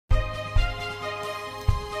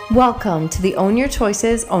Welcome to the Own Your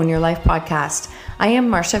Choices, Own Your Life podcast. I am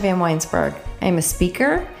Marsha Van Weinsberg. I am a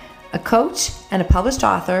speaker, a coach, and a published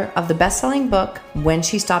author of the best-selling book, When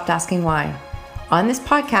She Stopped Asking Why. On this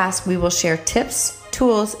podcast, we will share tips,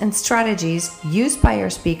 tools, and strategies used by our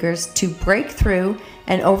speakers to break through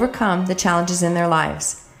and overcome the challenges in their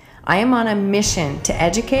lives. I am on a mission to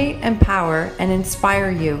educate, empower, and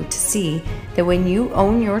inspire you to see that when you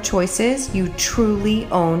own your choices, you truly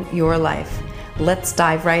own your life. Let's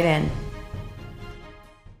dive right in.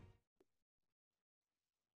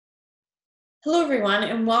 Hello, everyone,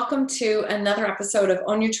 and welcome to another episode of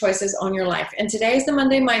Own Your Choices, Own Your Life. And today is the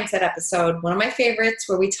Monday Mindset episode, one of my favorites,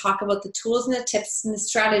 where we talk about the tools and the tips and the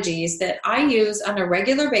strategies that I use on a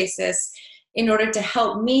regular basis in order to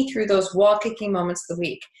help me through those wall-kicking moments of the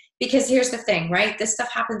week. Because here's the thing, right? This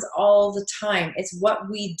stuff happens all the time. It's what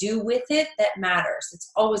we do with it that matters. It's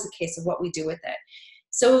always a case of what we do with it.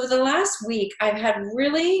 So over the last week, I've had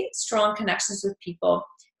really strong connections with people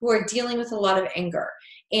who are dealing with a lot of anger.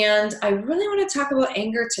 And I really want to talk about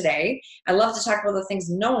anger today. I love to talk about the things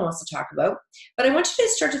no one wants to talk about. But I want you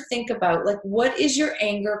to start to think about, like, what is your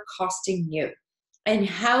anger costing you? And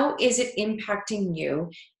how is it impacting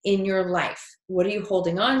you in your life? What are you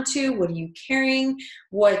holding on to? What are you carrying?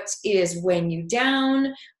 What is weighing you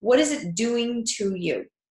down? What is it doing to you?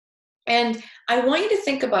 And I want you to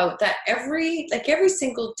think about that every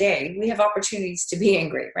single day, we have opportunities to be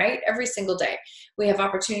angry, right? Every single day. We have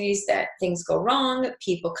opportunities that things go wrong,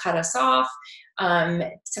 people cut us off,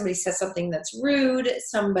 somebody says something that's rude,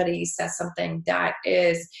 somebody says something that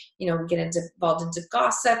is, we get involved into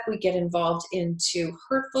gossip, we get involved into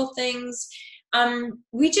hurtful things.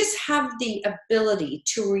 We just have the ability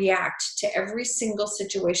to react to every single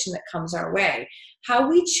situation that comes our way. How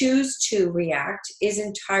we choose to react is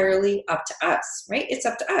entirely up to us, right? It's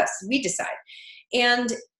up to us. We decide.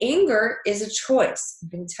 And anger is a choice. I'm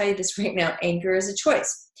going to tell you this right now. Anger is a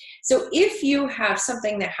choice. So if you have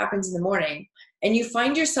something that happens in the morning and you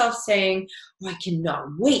find yourself saying, "Oh, I cannot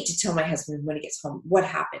wait to tell my husband when he gets home what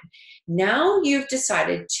happened." Now you've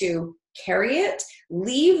decided to carry it,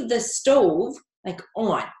 leave the stove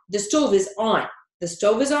on. The stove is on. The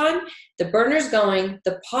stove is on, the burner's going,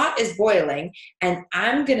 the pot is boiling, and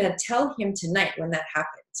I'm going to tell him tonight when that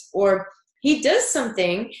happens. Or he does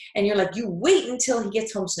something, and you're like, you wait until he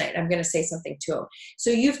gets home tonight. I'm going to say something to him.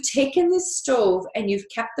 So you've taken the stove, and you've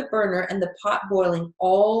kept the burner and the pot boiling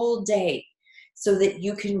all day so that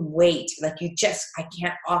you can wait. I'm going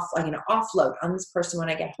to offload on this person when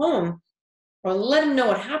I get home, or let them know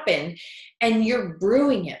what happened, and you're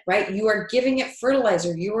brewing it, right? You are giving it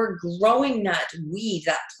fertilizer. You are growing that weed,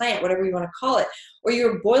 that plant, whatever you want to call it, or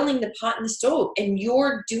you're boiling the pot in the stove, and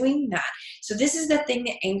you're doing that. So this is the thing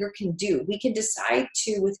that anger can do. We can decide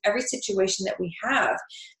to, with every situation that we have,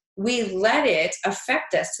 we let it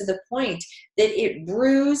affect us to the point that it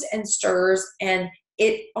brews and stirs, and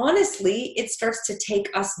it starts to take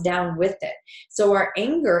us down with it. So our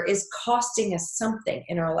anger is costing us something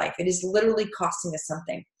in our life. It is literally costing us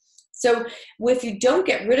something. So if you don't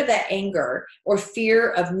get rid of that anger or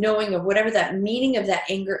fear of knowing or whatever that meaning of that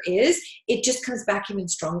anger is, it just comes back even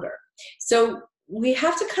stronger. So we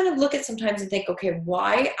have to kind of look at sometimes and think, okay,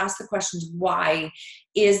 why? Ask the questions, why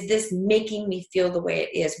is this making me feel the way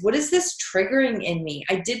it is? What is this triggering in me?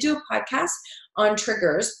 I did do a podcast on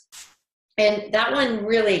triggers, and that one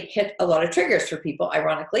really hit a lot of triggers for people,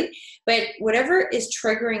 ironically. But whatever is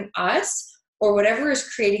triggering us or whatever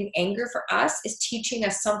is creating anger for us is teaching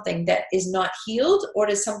us something that is not healed, or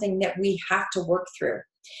is something that we have to work through.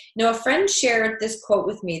 Now, a friend shared this quote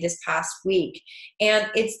with me this past week, and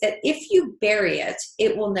it's that if you bury it,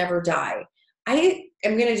 it will never die. I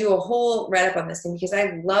am going to do a whole write-up on this thing because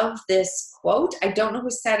I love this quote. I don't know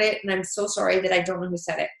who said it, and I'm so sorry that I don't know who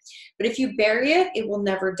said it. But if you bury it, it will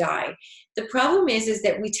never die. The problem is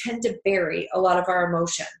that we tend to bury a lot of our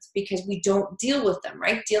emotions because we don't deal with them,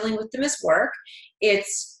 right? Dealing with them is work.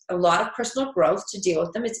 It's a lot of personal growth to deal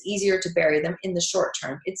with them. It's easier to bury them in the short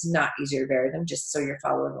term. It's not easier to bury them, just so you're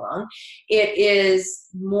following along. It is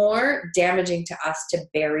more damaging to us to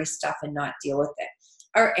bury stuff and not deal with it.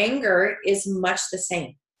 Our anger is much the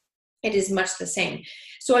same. It is much the same.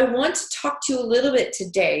 So I want to talk to you a little bit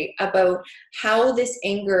today about how this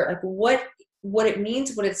anger, what it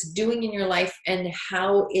means, what it's doing in your life, and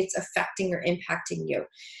how it's affecting or impacting you.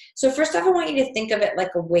 So first off, I want you to think of it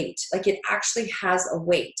like a weight, like it actually has a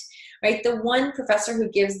weight, right? The one professor who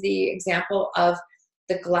gives the example of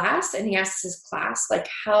the glass, and he asks his class, like,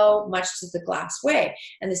 how much does the glass weigh?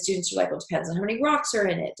 And the students are like, well, it depends on how many rocks are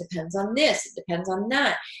in it. It depends on this. It depends on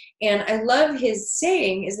that. And I love his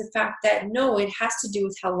saying is the fact that no, it has to do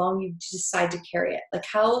with how long you decide to carry it. Like,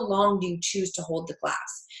 how long do you choose to hold the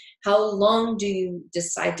glass? How long do you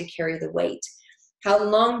decide to carry the weight? How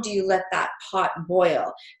long do you let that pot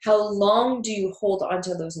boil? How long do you hold on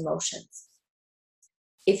to those emotions?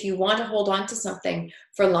 If you want to hold on to something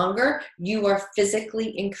for longer, you are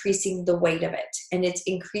physically increasing the weight of it, and it's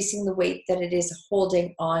increasing the weight that it is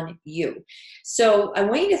holding on you. So I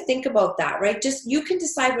want you to think about that, right? Just, you can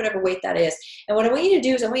decide whatever weight that is. And what I want you to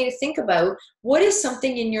do is I want you to think about what is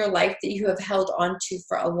something in your life that you have held on to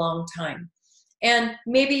for a long time. And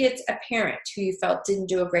maybe it's a parent who you felt didn't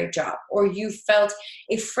do a great job, or you felt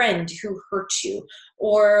a friend who hurt you,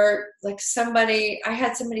 or like I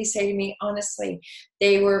had somebody say to me, honestly,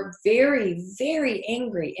 they were very, very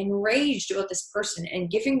angry, enraged about this person and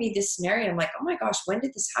giving me this scenario. I'm like, oh my gosh, when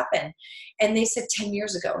did this happen? And they said 10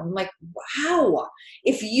 years ago. I'm like, wow,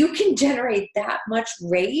 if you can generate that much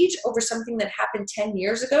rage over something that happened 10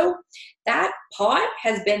 years ago, that pot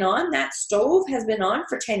has been on, that stove has been on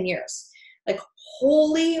for 10 years. Like,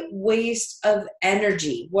 holy waste of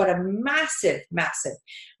energy. What a massive, massive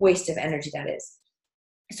waste of energy that is.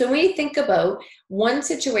 So when you think about one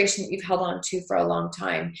situation that you've held on to for a long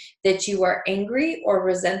time that you are angry or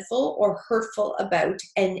resentful or hurtful about,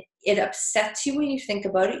 and it upsets you when you think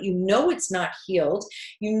about it, you know it's not healed,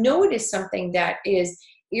 you know it is something that is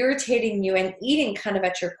irritating you and eating kind of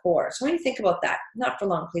at your core. So when you think about that, not for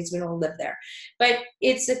long, please, we don't live there, but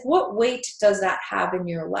it's like, what weight does that have in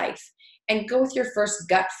your life? And go with your first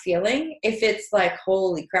gut feeling. If it's like,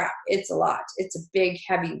 holy crap, it's a lot, it's a big,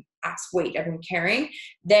 heavy ass weight I've been carrying,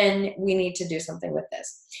 then we need to do something with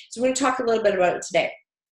this. So we're going to talk a little bit about it today.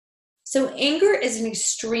 So anger is an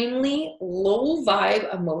extremely low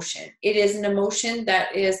vibe emotion. It is an emotion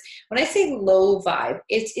that is, when I say low vibe,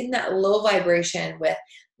 it's in that low vibration with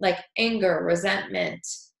like anger, resentment,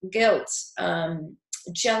 guilt,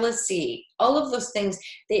 jealousy, all of those things.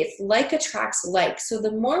 It's like attracts like. So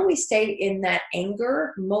the more we stay in that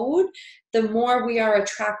anger mode, the more we are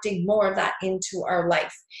attracting more of that into our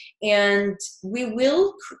life. And we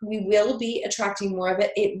will be attracting more of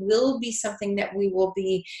it. It will be something that we will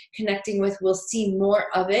be connecting with. We'll see more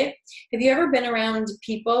of it. Have you ever been around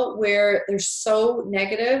people where they're so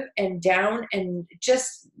negative and down and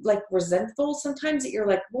just like resentful sometimes that you're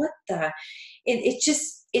like, what the?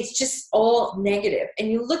 It's just all negative. And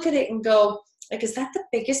you look at it and go, like, is that the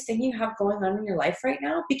biggest thing you have going on in your life right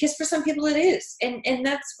now? Because for some people it is, and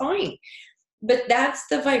that's fine. But that's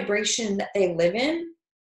the vibration that they live in.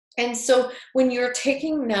 And so when you're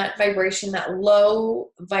taking that vibration, that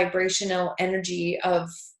low vibrational energy of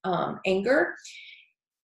anger,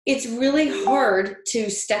 it's really hard to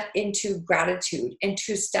step into gratitude and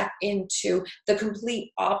to step into the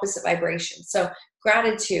complete opposite vibration. So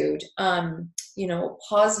gratitude,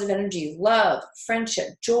 positive energy, love, friendship,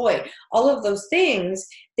 joy, all of those things,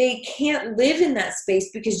 they can't live in that space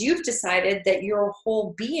because you've decided that your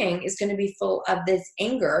whole being is going to be full of this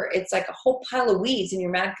anger. It's like a whole pile of weeds and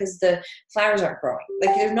you're mad because the flowers aren't growing.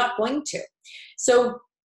 Like, they're not going to. So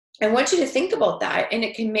I want you to think about that, and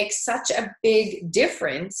it can make such a big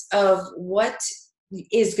difference of what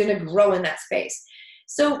is going to grow in that space.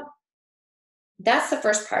 So that's the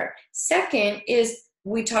first part. Second is,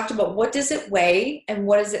 we talked about what does it weigh and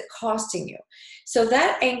what is it costing you. So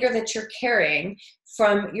that anger that you're carrying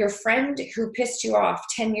from your friend who pissed you off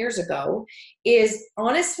 10 years ago is,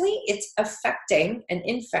 honestly, it's affecting and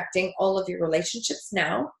infecting all of your relationships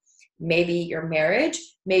now. Maybe your marriage,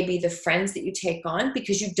 maybe the friends that you take on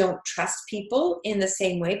because you don't trust people in the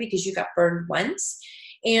same way because you got burned once.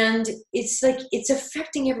 And it's like, it's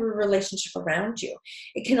affecting every relationship around you.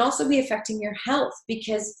 It can also be affecting your health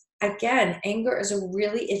because, again, anger is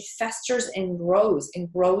it festers and grows in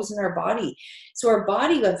our body. So our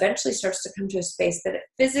body eventually starts to come to a space that it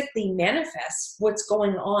physically manifests what's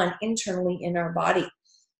going on internally in our body.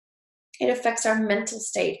 It affects our mental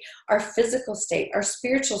state, our physical state, our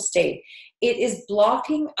spiritual state. It is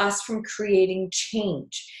blocking us from creating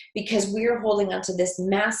change because we are holding onto this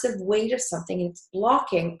massive weight of something, and it's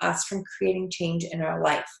blocking us from creating change in our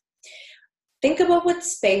life. Think about what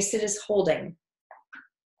space it is holding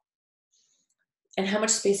and how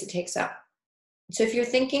much space it takes up. So if you're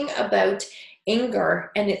thinking about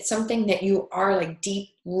anger and it's something that you are like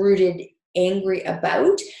deep-rooted angry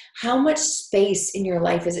about, how much space in your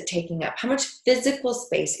life is it taking up? How much physical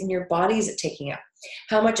space in your body is it taking up?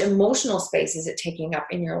 How much emotional space is it taking up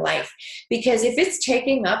in your life? Because if it's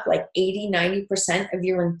taking up like 80, 90% of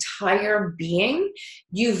your entire being,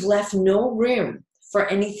 you've left no room for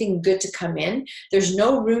anything good to come in. There's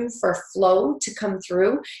no room for flow to come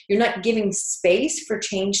through. You're not giving space for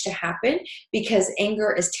change to happen because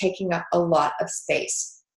anger is taking up a lot of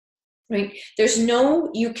space. Right?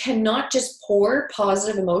 You cannot just pour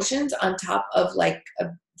positive emotions on top of like a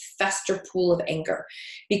fester pool of anger,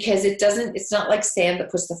 because it's not like sand that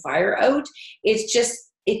puts the fire out. It's just,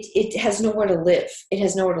 it has nowhere to live. It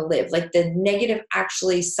has nowhere to live. Like the negative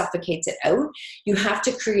actually suffocates it out. You have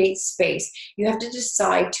to create space. You have to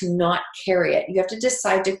decide to not carry it. You have to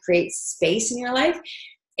decide to create space in your life.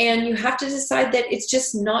 And you have to decide that it's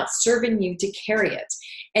just not serving you to carry it.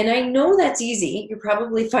 And I know that's easy. You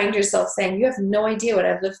probably find yourself saying, you have no idea what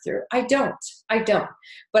I've lived through. I don't.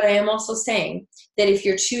 But I am also saying that if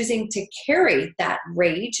you're choosing to carry that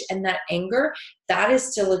rage and that anger, that is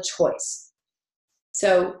still a choice.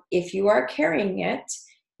 So if you are carrying it,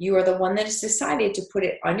 you are the one that has decided to put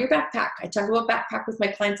it on your backpack. I talk about backpack with my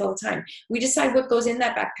clients all the time. We decide what goes in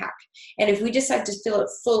that backpack. And if we decide to fill it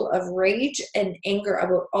full of rage and anger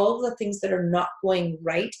about all of the things that are not going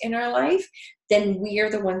right in our life, then we are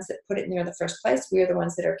the ones that put it in there in the first place. We are the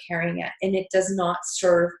ones that are carrying it. And it does not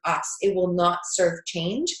serve us. It will not serve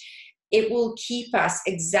change. It will keep us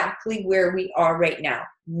exactly where we are right now.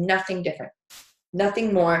 Nothing different.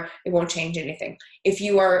 Nothing more. It won't change anything. If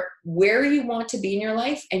you are where you want to be in your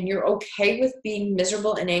life and you're okay with being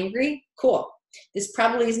miserable and angry, cool. This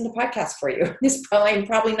probably isn't the podcast for you. This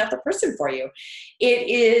probably not the person for you. It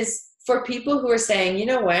is for people who are saying, you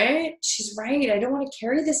know what? She's right. I don't want to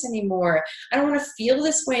carry this anymore. I don't want to feel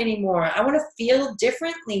this way anymore. I want to feel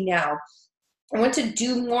differently now. I want to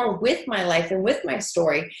do more with my life and with my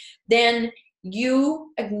story. Then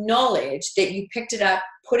you acknowledge that you picked it up,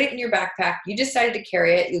 put it in your backpack, you decided to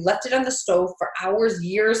carry it, you left it on the stove for hours,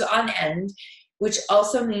 years on end, which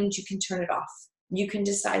also means you can turn it off. You can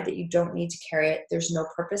decide that you don't need to carry it. There's no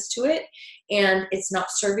purpose to it, and it's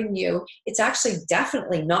not serving you. It's actually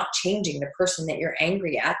definitely not changing the person that you're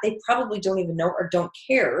angry at. They probably don't even know or don't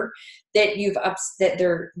care that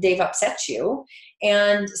they've upset you,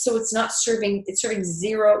 and so it's not serving. It's serving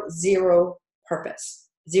zero purpose.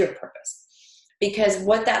 Zero purpose. Because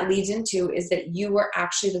what that leads into is that you are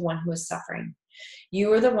actually the one who is suffering.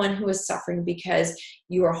 You are the one who is suffering because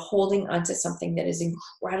you are holding onto something that is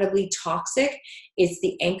incredibly toxic. It's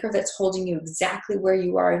the anchor that's holding you exactly where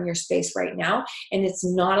you are in your space right now, and it's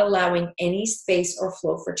not allowing any space or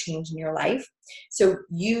flow for change in your life. So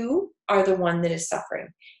you are the one that is suffering.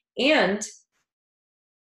 And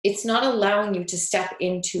it's not allowing you to step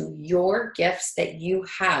into your gifts that you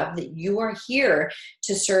have, that you are here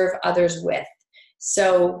to serve others with.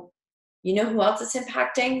 So, you know who else is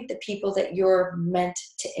impacting? The people that you're meant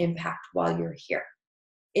to impact while you're here.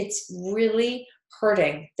 It's really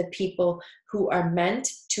hurting the people who are meant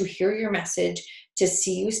to hear your message, to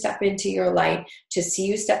see you step into your light, to see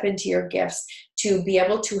you step into your gifts, to be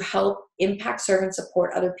able to help impact, serve, and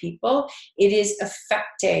support other people. It is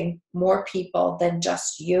affecting more people than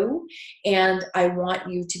just you. And I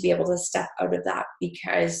want you to be able to step out of that,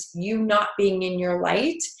 because you not being in your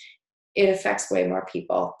light, it affects way more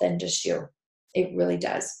people than just you. It really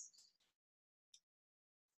does.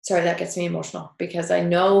 Sorry, that gets me emotional, because I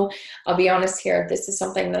know, I'll be honest here, this is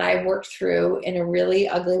something that I worked through in a really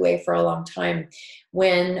ugly way for a long time.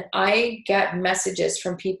 When I get messages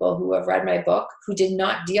from people who have read my book, who did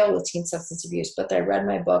not deal with teen substance abuse, but they read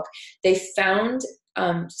my book, they found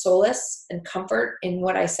solace and comfort in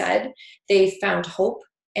what I said. They found hope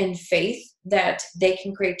and faith that they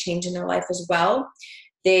can create change in their life as well.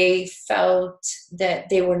 They felt that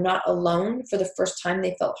they were not alone. For the first time,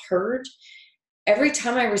 they felt heard. Every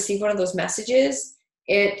time I receive one of those messages,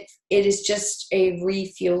 it is just a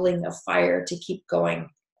refueling of fire to keep going.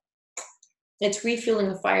 It's refueling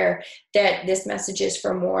a fire that this message is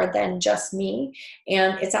for more than just me,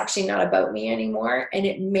 and it's actually not about me anymore, and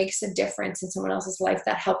it makes a difference in someone else's life.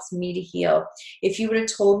 That helps me to heal. If you would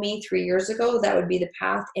have told me 3 years ago that would be the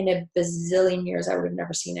path, in a bazillion years I would have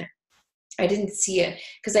never seen it. I didn't see it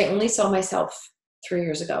because I only saw myself 3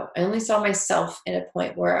 years ago. I only saw myself in a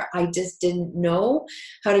point where I just didn't know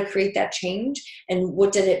how to create that change. And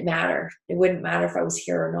what did it matter? It wouldn't matter if I was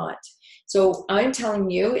here or not. So I'm telling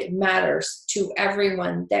you, it matters to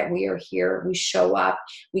everyone that we are here. We show up,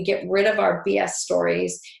 we get rid of our BS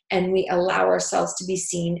stories, and we allow ourselves to be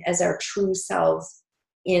seen as our true selves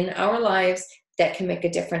in our lives that can make a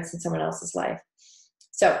difference in someone else's life.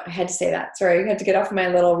 So I had to say that. Sorry, I had to get off my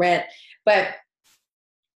little rant. But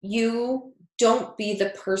you don't be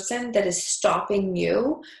the person that is stopping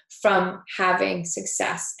you from having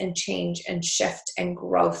success and change and shift and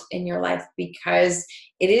growth in your life, because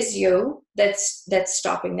it is you that's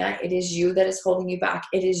stopping that. It is you that is holding you back.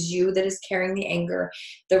 It is you that is carrying the anger,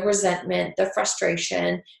 the resentment, the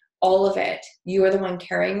frustration, all of it. You are the one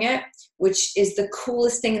carrying it, which is the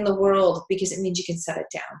coolest thing in the world, because it means you can set it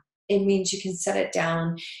down. It means you can set it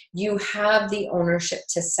down. You have the ownership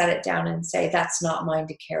to set it down and say, that's not mine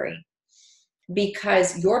to carry.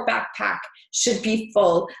 Because your backpack should be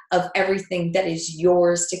full of everything that is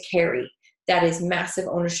yours to carry. That is massive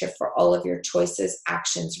ownership for all of your choices,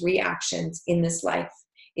 actions, reactions in this life.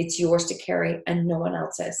 It's yours to carry and no one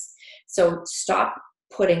else's. So stop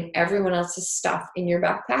putting everyone else's stuff in your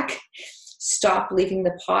backpack. Stop leaving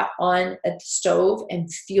the pot on a stove and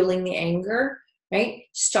fueling the anger, right?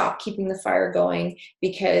 Stop keeping the fire going,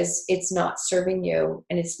 because it's not serving you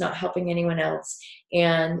and it's not helping anyone else.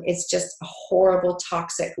 And it's just a horrible,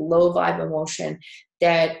 toxic, low vibe emotion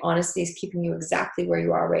that honestly is keeping you exactly where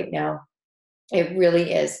you are right now. It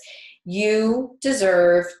really is. You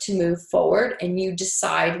deserve to move forward, and you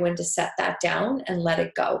decide when to set that down and let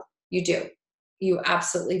it go. You do. You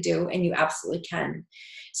absolutely do, and you absolutely can.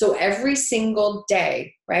 So every single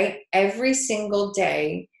day, right? Every single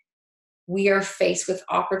day, we are faced with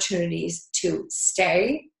opportunities to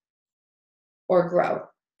stay or grow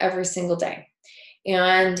every single day.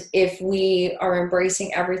 And if we are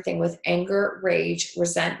embracing everything with anger, rage,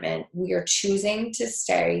 resentment, we are choosing to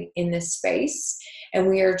stay in this space, and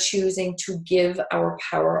we are choosing to give our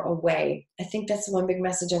power away. I think that's one big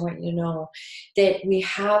message I want you to know, that we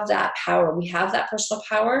have that power. We have that personal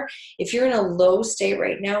power. If you're in a low state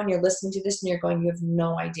right now and you're listening to this and you're going, you have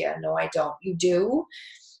no idea. No, I don't. You do.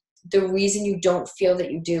 The reason you don't feel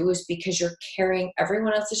that you do is because you're carrying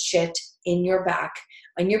everyone else's shit in your back,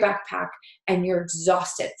 on your backpack, and you're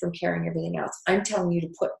exhausted from carrying everything else. I'm telling you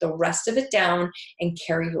to put the rest of it down and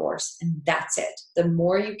carry yours, and that's it. The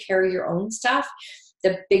more you carry your own stuff,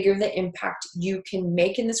 the bigger the impact you can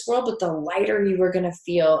make in this world, but the lighter you are going to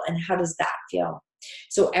feel. And how does that feel?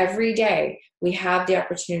 So every day we have the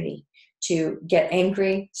opportunity to get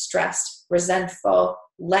angry, stressed, resentful,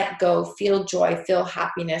 let go, feel joy, feel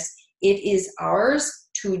happiness. It is ours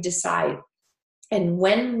to decide. And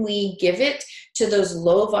when we give it to those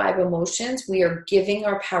low vibe emotions, we are giving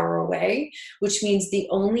our power away, which means the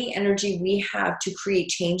only energy we have to create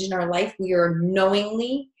change in our life, we are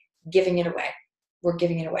knowingly giving it away. We're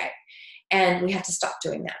giving it away. And we have to stop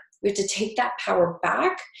doing that. We have to take that power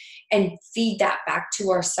back and feed that back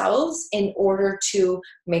to ourselves in order to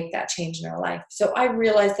make that change in our life. So I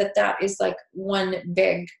realize that that is like one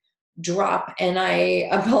big drop, and I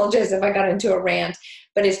apologize if I got into a rant,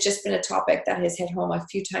 but it's just been a topic that has hit home a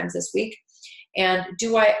few times this week. And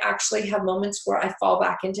do I actually have moments where I fall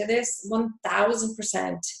back into this?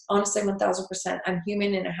 1,000%. Honestly, 1,000%. I'm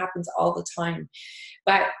human and it happens all the time.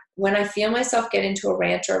 But when I feel myself get into a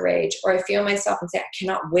rant or a rage, or I feel myself and say, I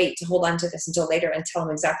cannot wait to hold on to this until later and tell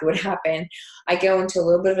them exactly what happened, I go into a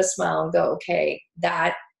little bit of a smile and go, okay,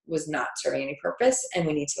 that was not serving any purpose, and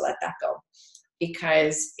we need to let that go,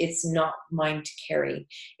 because it's not mine to carry.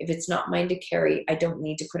 If it's not mine to carry, I don't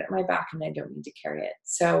need to put it in my back, and I don't need to carry it.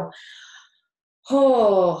 So,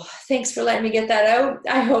 thanks for letting me get that out.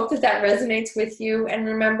 I hope that that resonates with you. And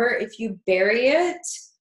remember, if you bury it,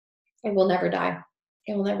 it will never die.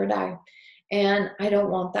 It will never die. And I don't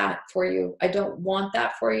want that for you. I don't want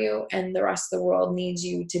that for you. And the rest of the world needs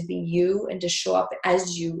you to be you and to show up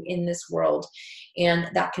as you in this world. And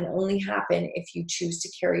that can only happen if you choose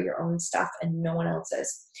to carry your own stuff and no one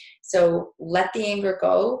else's. So let the anger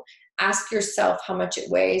go. Ask yourself how much it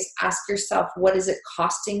weighs. Ask yourself, what is it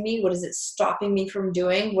costing me? What is it stopping me from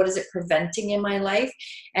doing? What is it preventing in my life?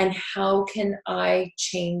 And how can I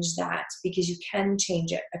change that? Because you can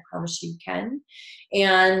change it. I promise you can.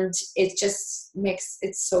 And it just makes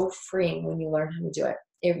it so freeing when you learn how to do it.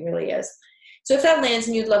 It really is. So if that lands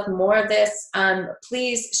and you'd love more of this,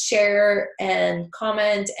 please share and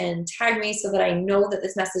comment and tag me so that I know that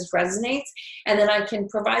this message resonates, and then I can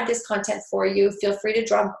provide this content for you. Feel free to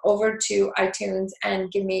drop over to iTunes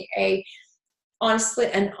and give me an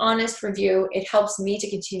honest review. It helps me to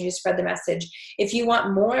continue to spread the message. If you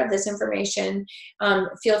want more of this information,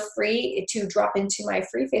 feel free to drop into my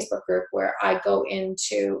free Facebook group, where I go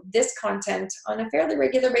into this content on a fairly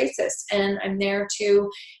regular basis. And I'm there to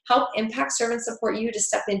help impact, serve, and support you to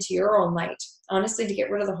step into your own light. Honestly, to get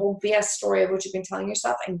rid of the whole BS story of what you've been telling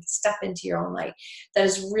yourself and step into your own light. That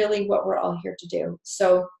is really what we're all here to do.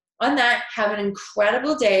 So on that, have an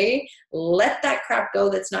incredible day. Let that crap go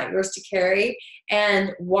that's not yours to carry,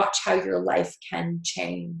 and watch how your life can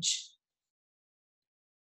change.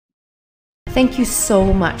 Thank you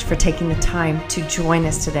so much for taking the time to join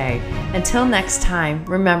us today. Until next time,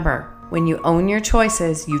 remember, when you own your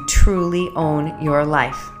choices, you truly own your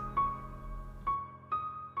life.